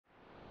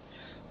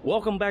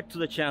Welcome back to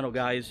the channel,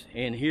 guys,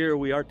 and here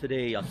we are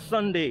today, a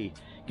Sunday,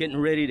 getting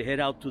ready to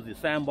head out to the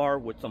sandbar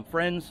with some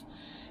friends,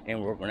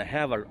 and we're gonna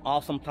have an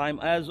awesome time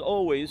as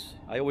always.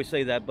 I always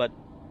say that, but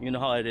you know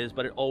how it is,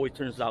 but it always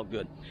turns out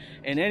good.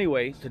 And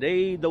anyway,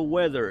 today the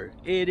weather,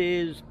 it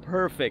is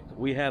perfect.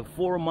 We have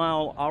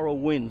 4-mile-per-hour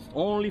winds,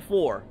 only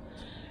 4,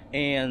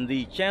 and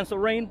the chance of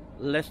rain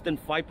less than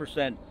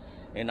 5%.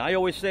 And I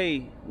always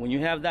say, when you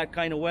have that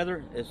kind of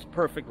weather, it's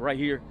perfect right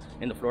here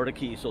in the Florida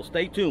Keys. So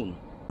stay tuned.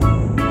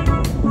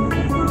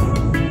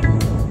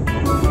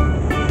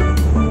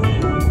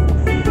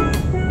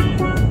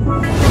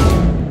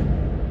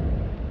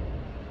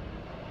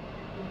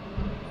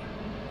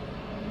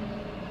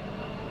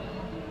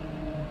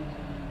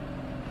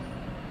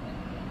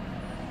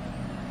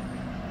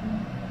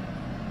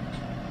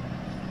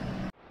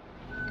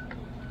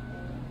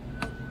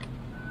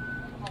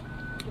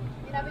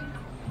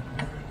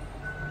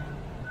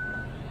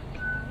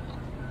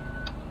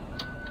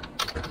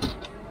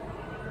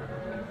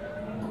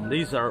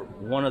 These are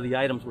one of the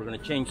items we're going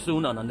to change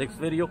soon on the next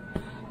video.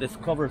 This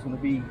cover is going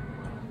to be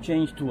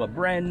changed to a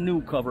brand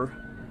new cover,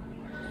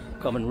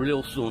 coming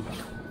real soon.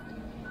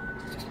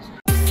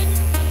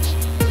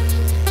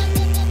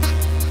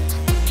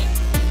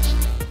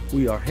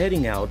 We are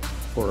heading out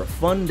for a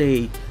fun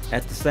day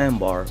at the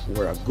sandbar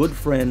where our good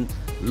friend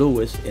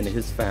Louis and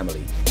his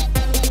family.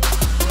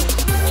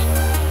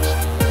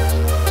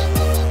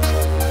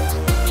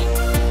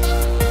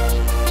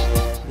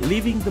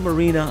 Leaving the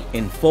marina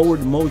in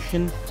forward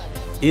motion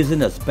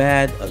isn't as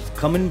bad as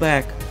coming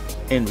back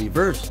in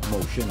reverse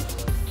motion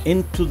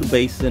into the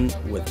basin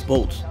with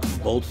boats on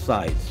both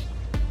sides.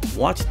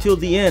 Watch till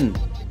the end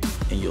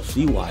and you'll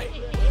see why.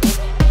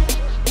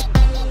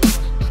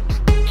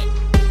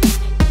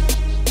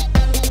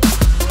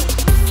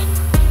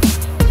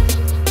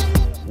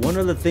 One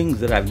of the things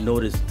that I've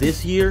noticed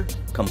this year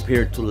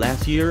compared to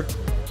last year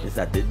is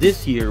that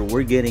this year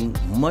we're getting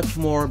much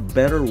more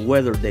better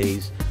weather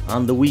days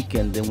on the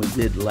weekend than we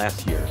did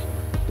last year.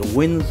 The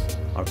winds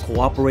are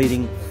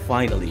cooperating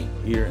finally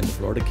here in the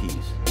Florida Keys.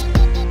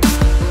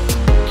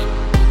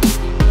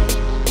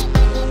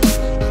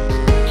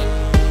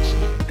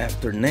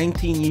 After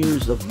 19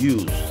 years of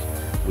use,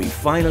 we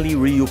finally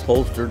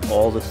reupholstered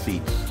all the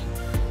seats,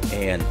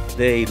 and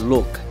they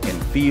look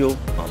and feel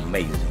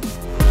amazing.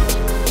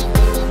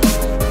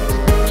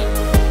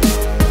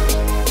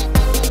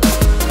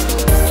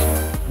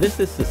 This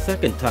is the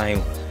second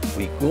time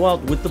we go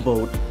out with the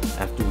boat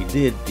after we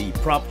did the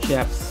prop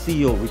shaft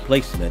seal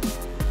replacement.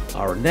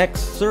 Our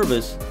next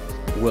service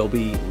will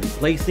be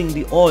replacing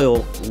the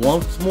oil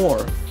once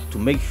more to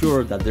make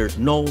sure that there's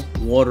no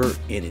water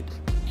in it.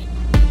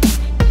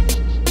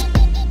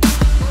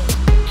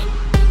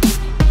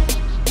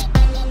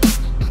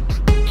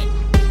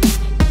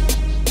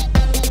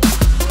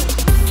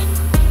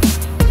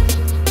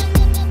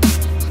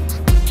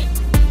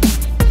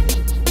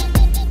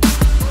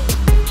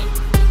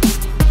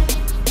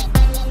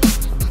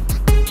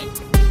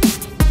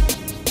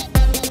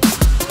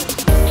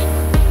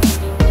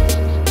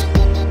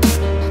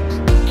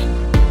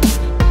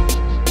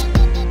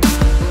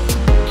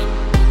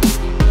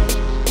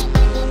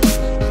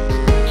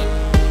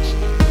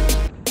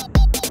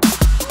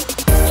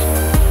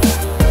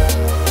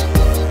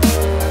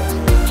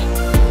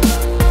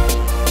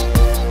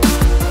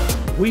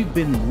 We've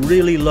been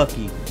really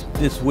lucky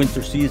this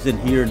winter season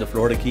here in the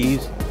Florida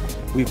Keys.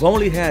 We've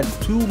only had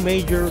 2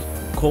 major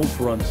cold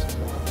fronts,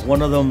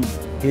 one of them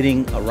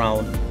hitting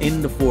around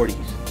in the 40s.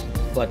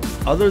 But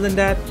other than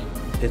that,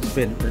 it's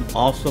been an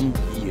awesome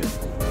year.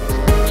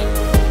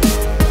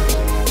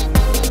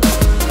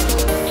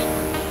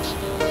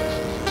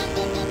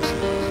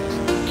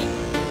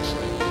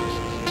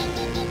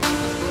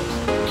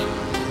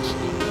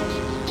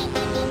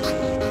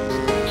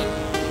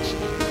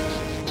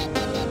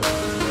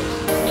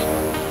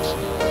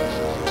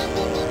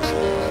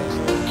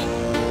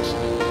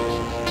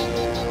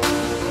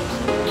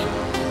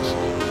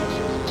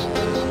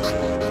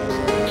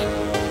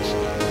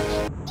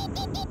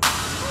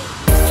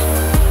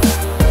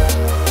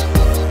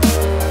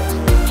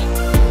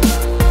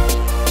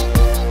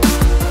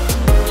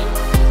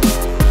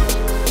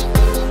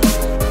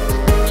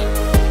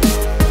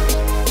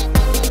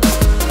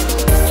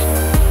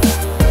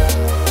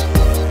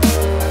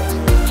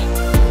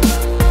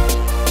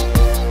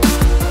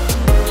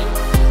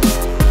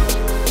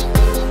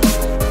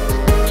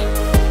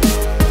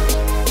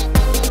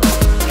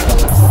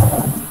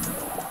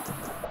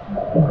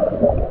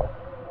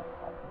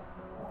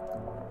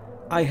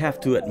 I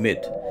have to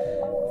admit,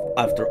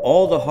 after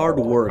all the hard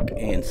work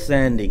and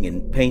sanding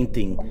and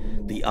painting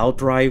the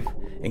outdrive,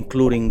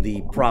 including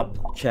the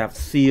prop shaft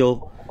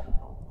seal,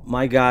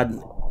 my God,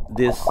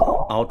 this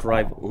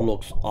outdrive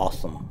looks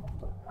awesome.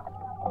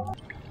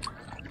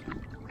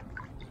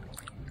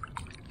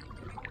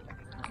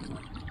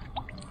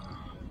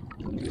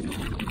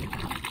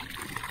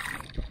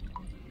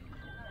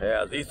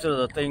 Yeah, these are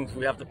the things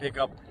we have to pick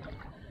up.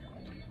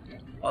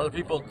 Other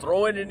people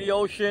throw it in the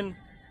ocean,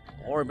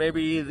 or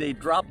maybe they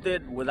dropped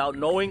it without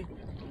knowing.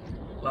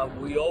 but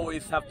we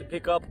always have to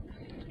pick up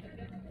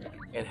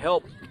and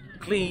help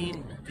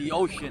clean the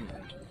ocean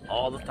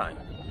all the time.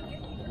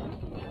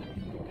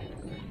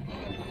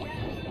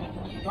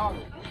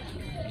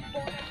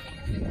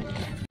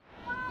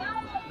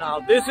 Now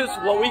this is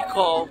what we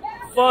call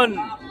fun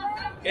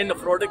in the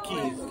Florida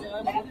Keys.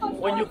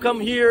 When you come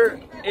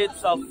here,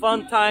 it's a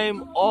fun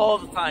time all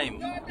the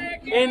time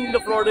in the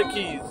Florida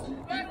Keys.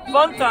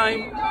 Fun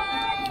time.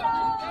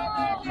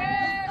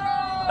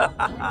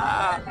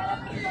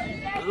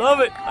 I love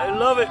it, I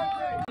love it.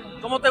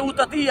 ¿Cómo te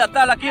gusta a ti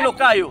estar aquí en Los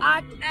Cayos?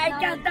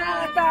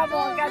 Encantado,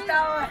 estamos,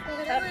 encantados.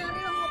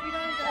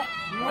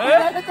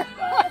 ¿Eh?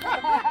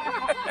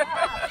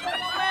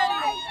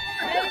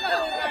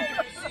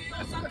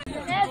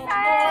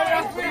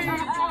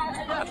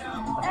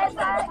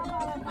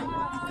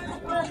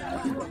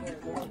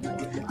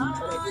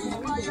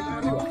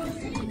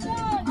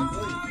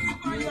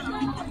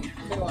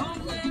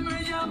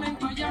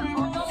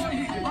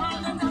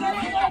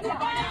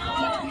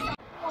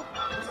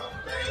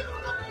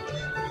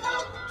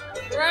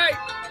 Right.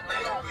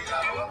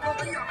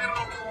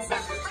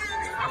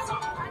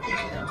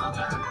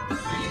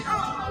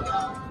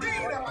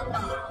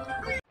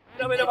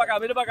 Mira para acá,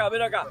 mira para acá,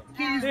 mira acá.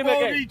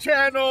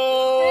 Keysboatingchannel.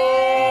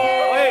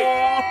 Wait.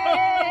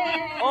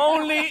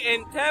 Only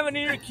in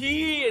Tavernier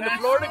Key, in the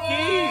Florida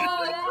Keys.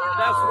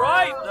 That's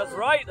right, that's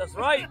right, that's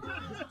right.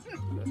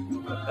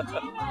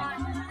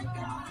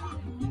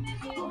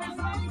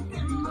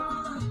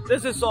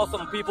 This is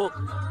awesome, people.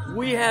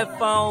 We have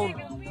found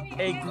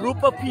a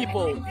group of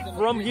people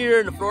from here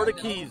in the Florida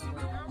Keys.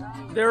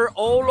 They're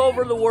all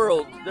over the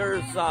world.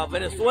 There's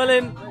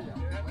Venezuelan,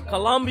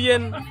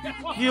 Colombian,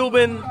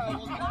 Cuban.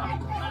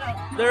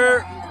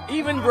 They're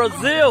even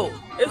Brazil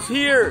is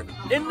here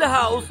in the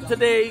house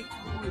today,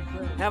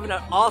 having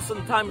an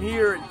awesome time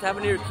here in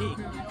Tavernier Key.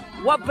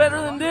 What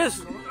better than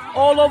this?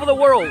 All over the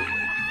world,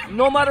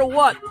 no matter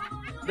what,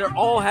 they're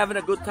all having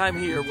a good time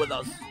here with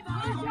us.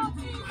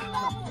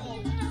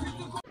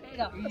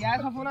 Y ya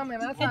eso fue una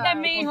amenaza. Este es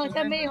mi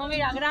hijo,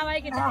 mira, graba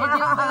ahí que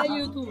está en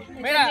YouTube.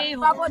 Mira, Este es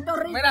mi hijo.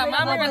 mira,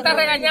 mami me está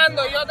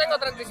regañando y yo tengo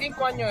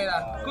 35 años de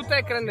edad. ¿Qué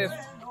ustedes creen de eso?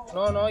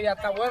 No, ya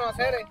está bueno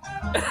hacer.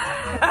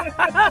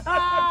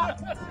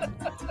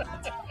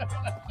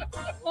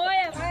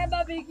 Oye, trae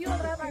barbecue,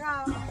 trae para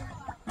acá.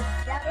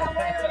 Ya está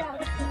bueno,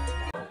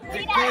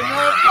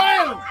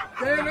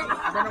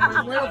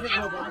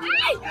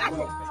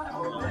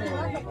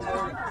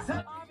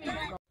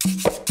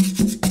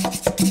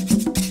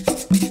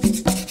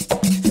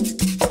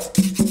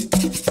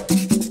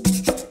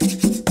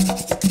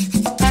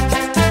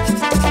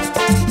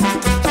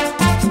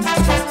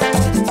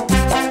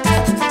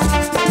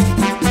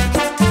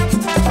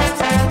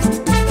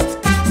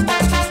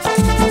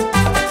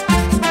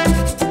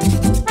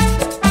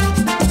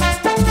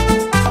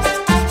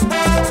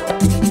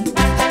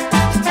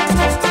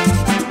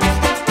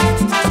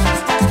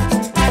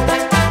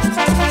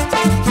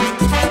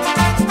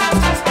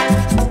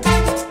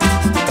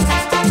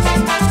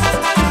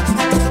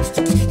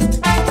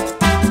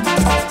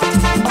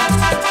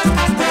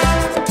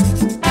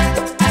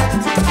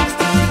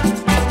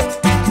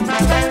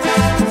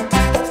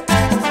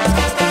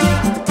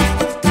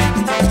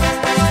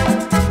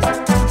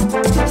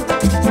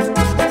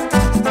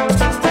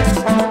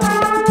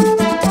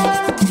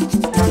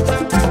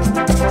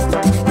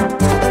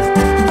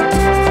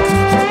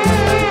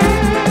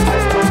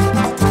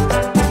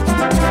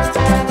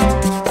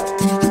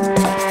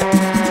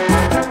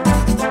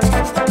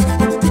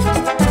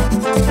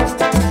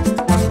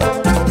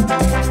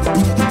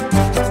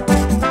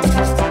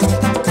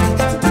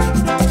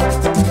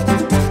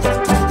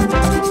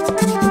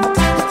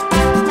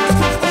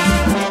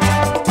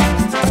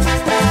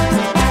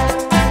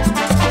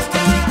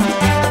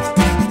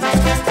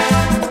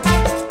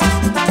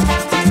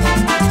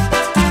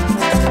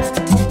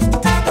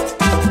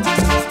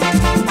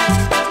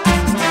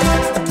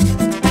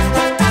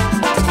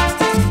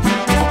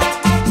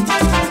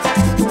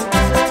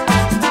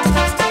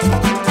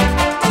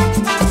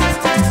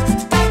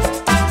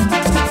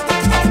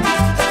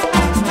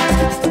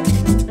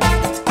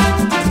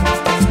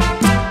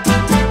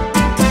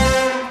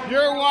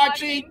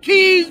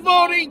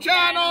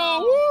 Keysboatingchannel.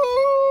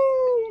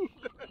 Woo!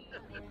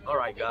 All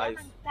right, guys,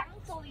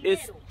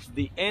 it's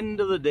the end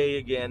of the day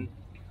again.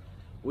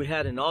 We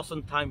had an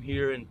awesome time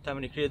here in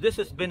Tavernier Key. This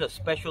has been a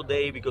special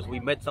day because we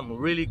met some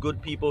really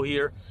good people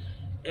here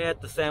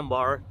at the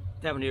SANDBAR,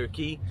 Tavernier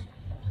Key.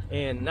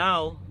 And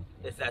now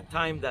it's that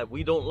time that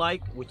we don't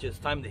like, which is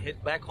time to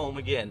hit back home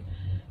again.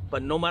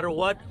 But no matter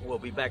what, we'll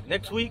be back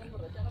next week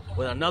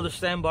with another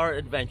SANDBAR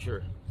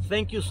adventure.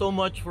 Thank you so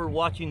much for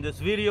watching this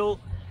video.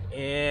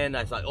 And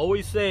as I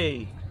always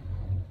say,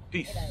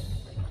 peace.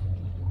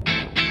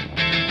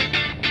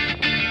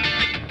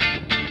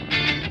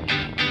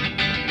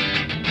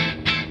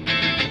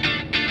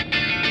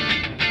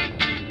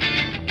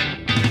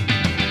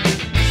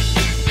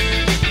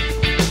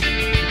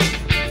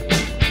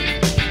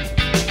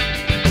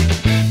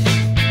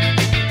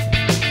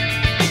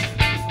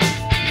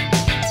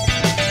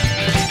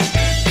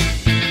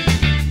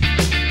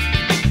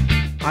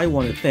 I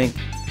want to thank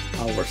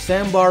our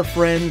SANDBAR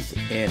friends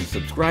and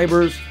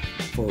subscribers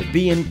for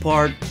being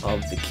part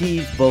of the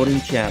Keys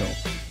Boating channel.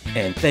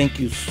 And thank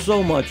you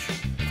so much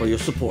for your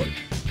support.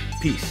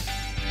 Peace.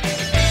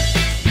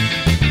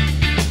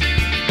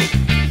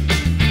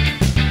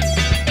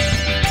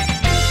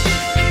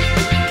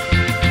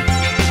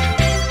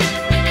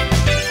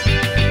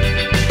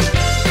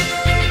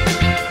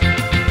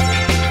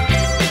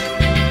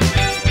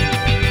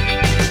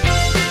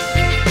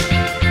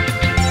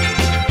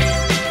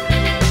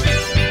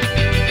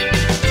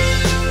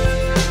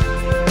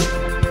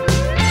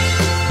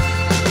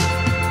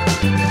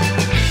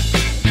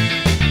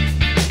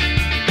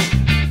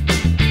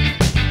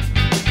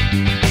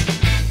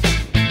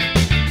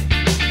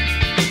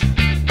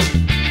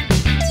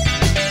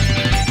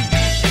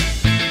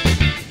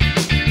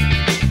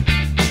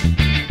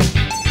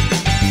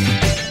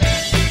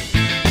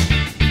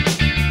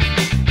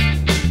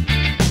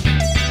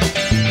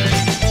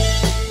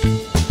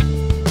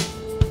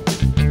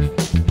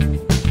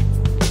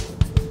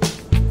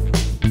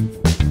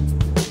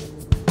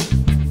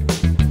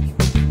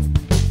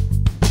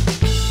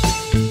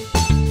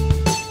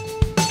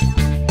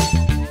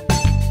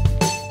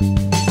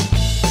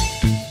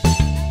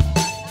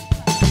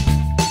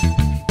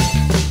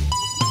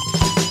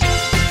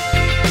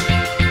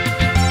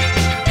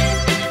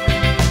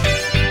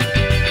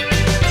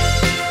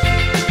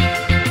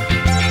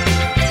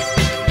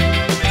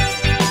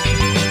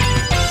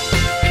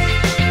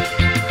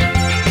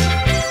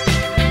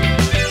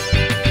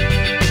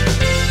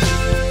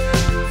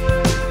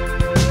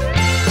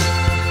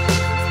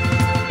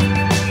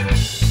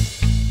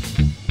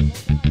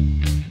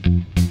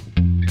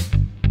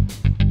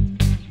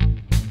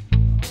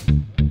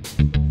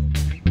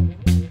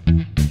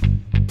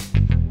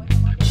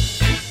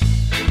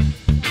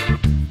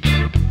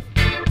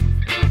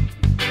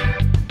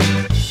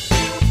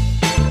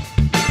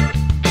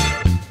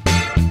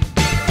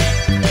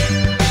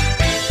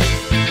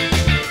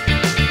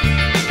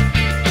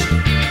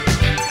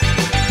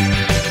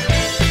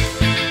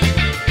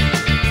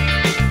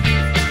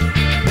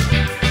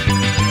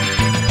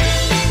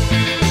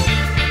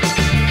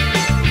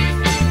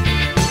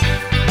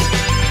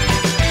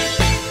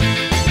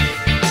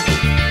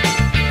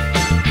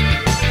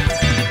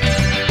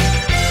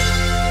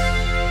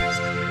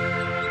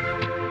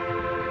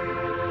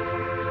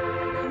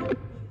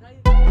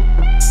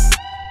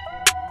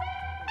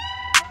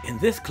 In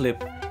this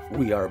clip,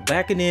 we are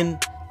backing in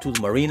to the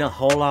marina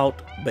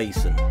haul-out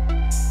basin.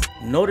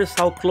 Notice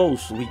how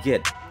close we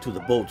get to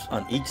the boats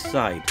on each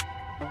side.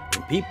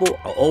 And people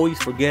are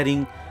always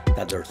forgetting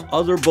that there's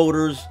other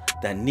boaters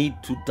that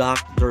need to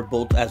dock their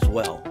boat as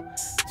well.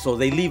 So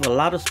they leave a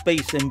lot of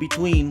space in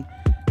between,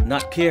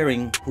 not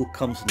caring who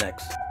comes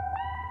next.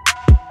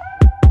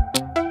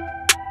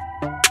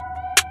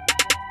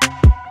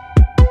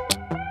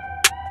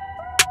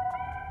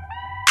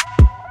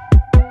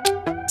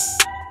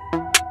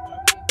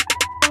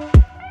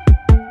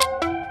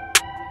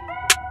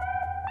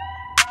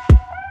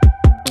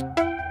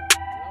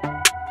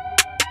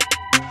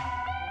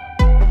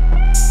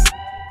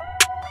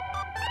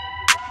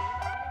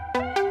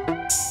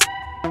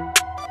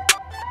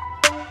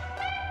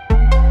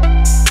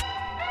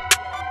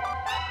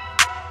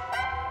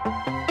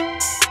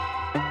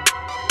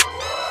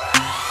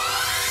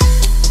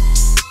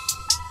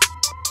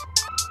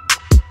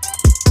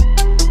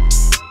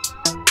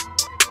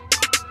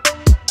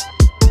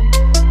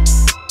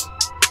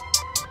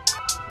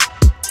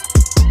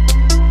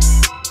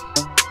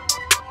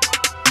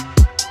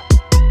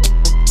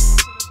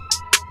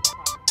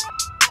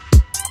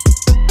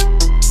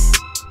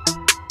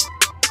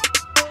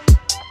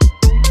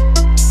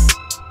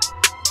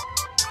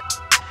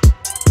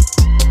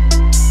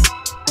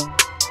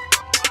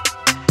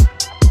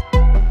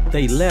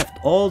 They left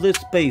all this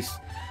space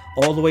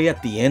all the way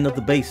at the end of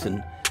the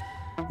basin,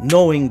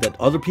 knowing that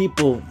other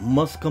people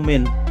must come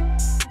in.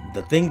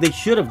 The thing they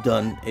should have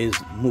done is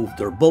move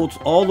their boats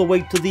all the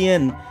way to the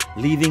end,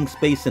 leaving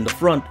space in the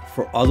front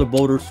for other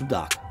boaters to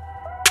dock.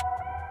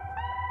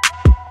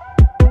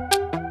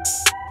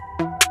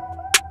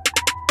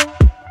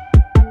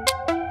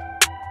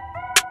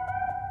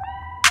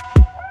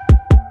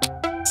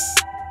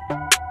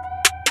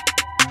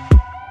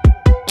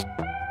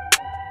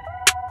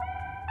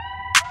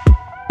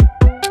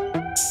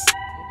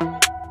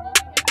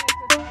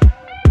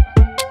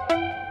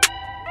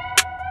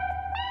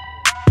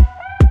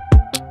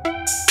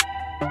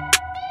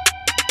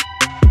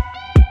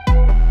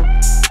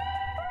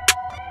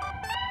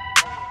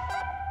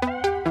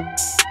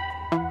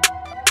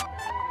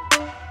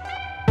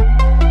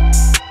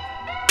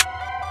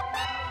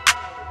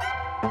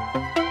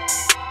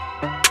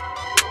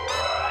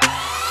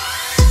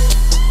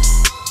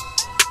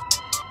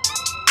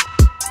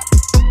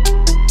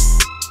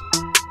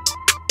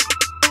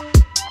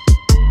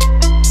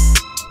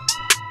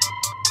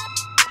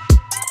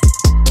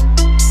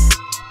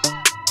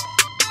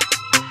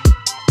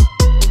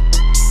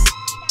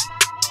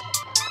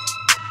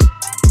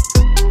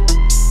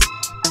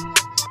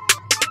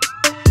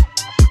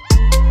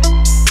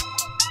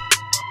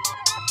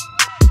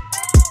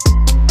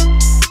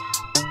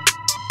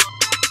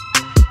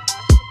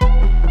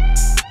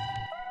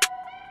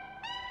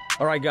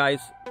 All right, guys,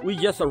 we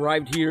just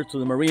arrived here to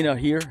the marina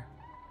here.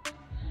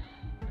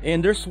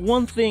 And there's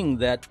one thing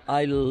that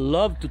I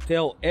love to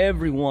tell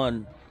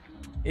everyone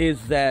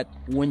is that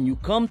when you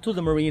come to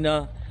the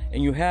marina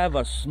and you have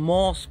a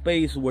small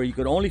space where you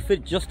could only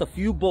fit just a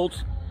few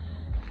boats,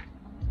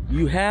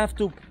 you have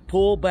to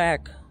pull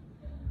back.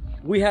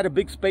 We had a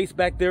big space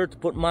back there to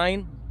put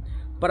mine,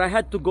 but I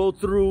had to go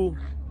through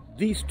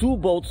these two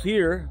boats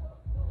here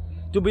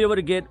to be able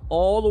to get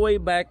all the way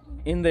back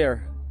in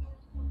there.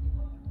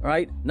 All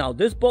right, now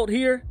this boat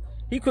here,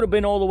 he could have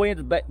been all the way in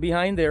the back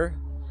behind there.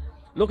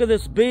 Look at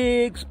this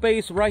big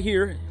space right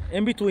here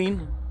in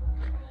between.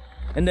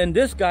 And then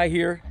this guy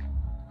here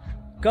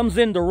comes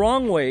in the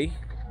wrong way.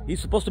 He's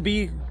supposed to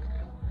be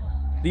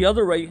the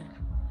other way.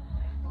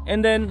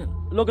 And then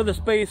look at the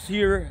space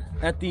here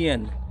at the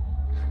end.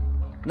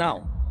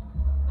 Now,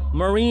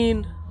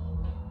 marine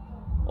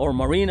or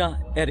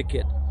marina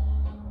etiquette.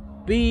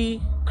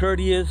 Be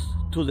courteous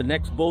to the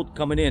next boat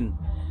coming in.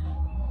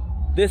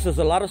 This is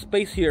a lot of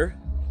space here.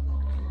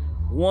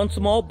 One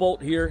small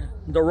boat here,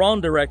 the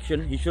wrong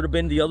direction. He should have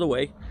been the other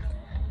way.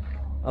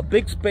 A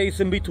big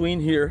space in between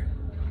here.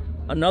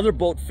 Another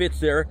boat fits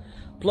there,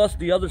 plus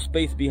the other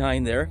space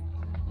behind there.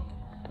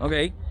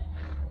 Okay,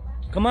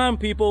 come on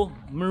people,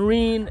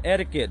 marine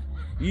etiquette.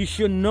 You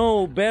should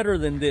know better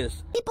than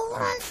this. People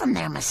learn from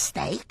their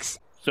mistakes.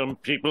 Some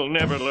people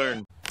never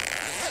learn.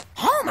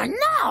 Homer,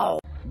 no!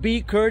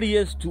 Be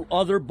courteous to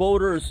other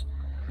boaters.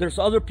 There's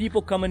other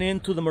people coming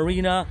into the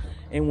marina,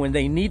 and when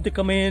they need to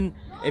come in,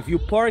 if you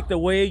park the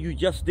way you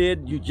just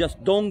did, you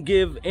just don't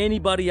give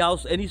anybody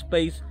else any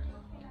space.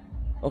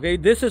 Okay,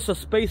 this is a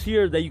space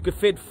here that you could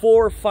fit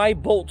 4 or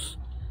 5 boats.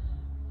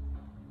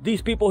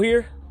 These people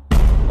here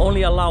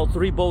only allow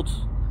 3 boats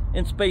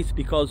in space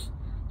because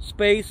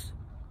space,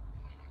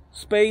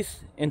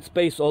 space, and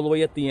space all the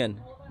way at the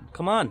end.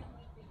 Come on.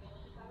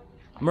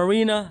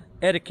 Marina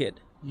etiquette.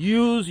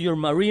 Use your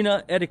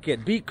marina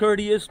etiquette. Be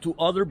courteous to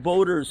other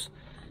boaters.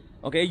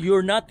 Okay,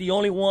 you're not the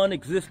only one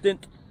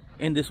existent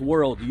in this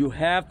world. You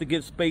have to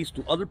give space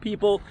to other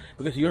people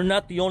because you're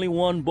not the only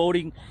one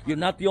boating. You're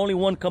not the only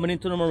one coming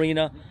into the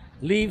marina.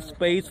 Leave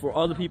space for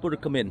other people to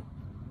come in.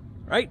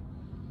 Right?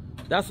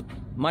 That's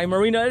my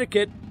marina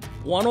etiquette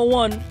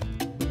 101.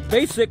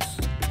 Basics.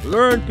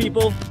 Learn,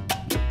 people.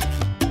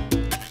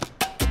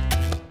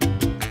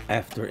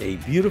 After a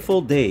beautiful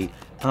day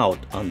out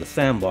on the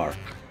sandbar,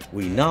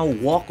 we now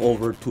walk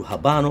over to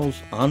Habanos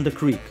on the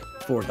creek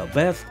for the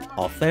best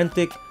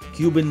authentic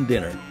Cuban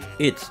dinner.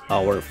 It's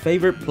our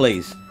favorite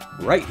place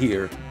right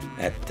here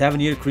at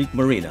Tavernier Creek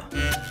Marina.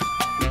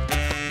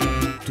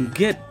 To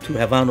get to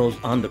Habanos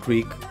on the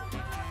creek,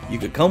 you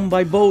could come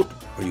by boat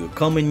or you could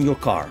come in your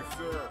car.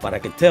 But I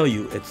can tell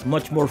you it's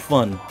much more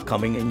fun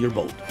coming in your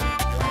boat.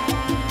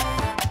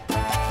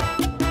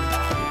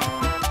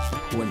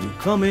 When you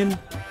come in,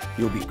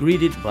 you'll be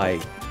greeted by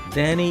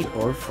Danny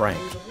or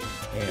Frank.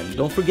 And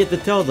don't forget to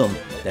tell them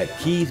that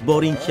Keys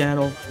Boating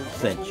Channel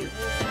sent you.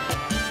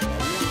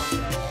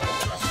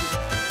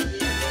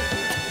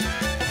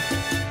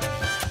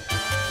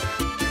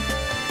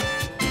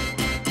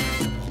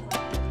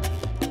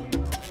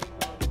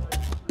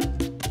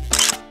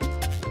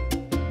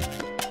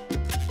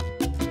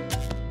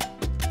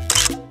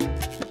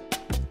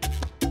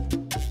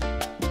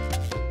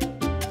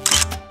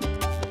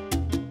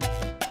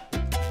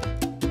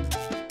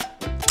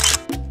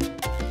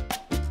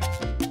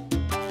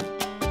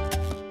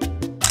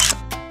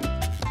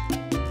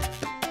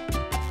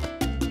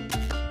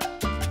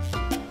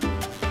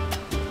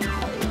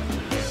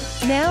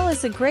 Now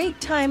is a great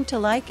time to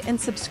like and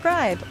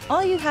subscribe.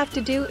 All you have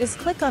to do is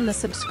click on the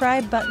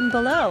subscribe button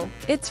below.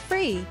 It's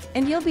free,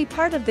 and you'll be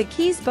part of the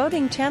Keys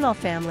Boating Channel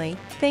family.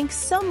 Thanks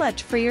so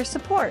much for your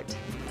support.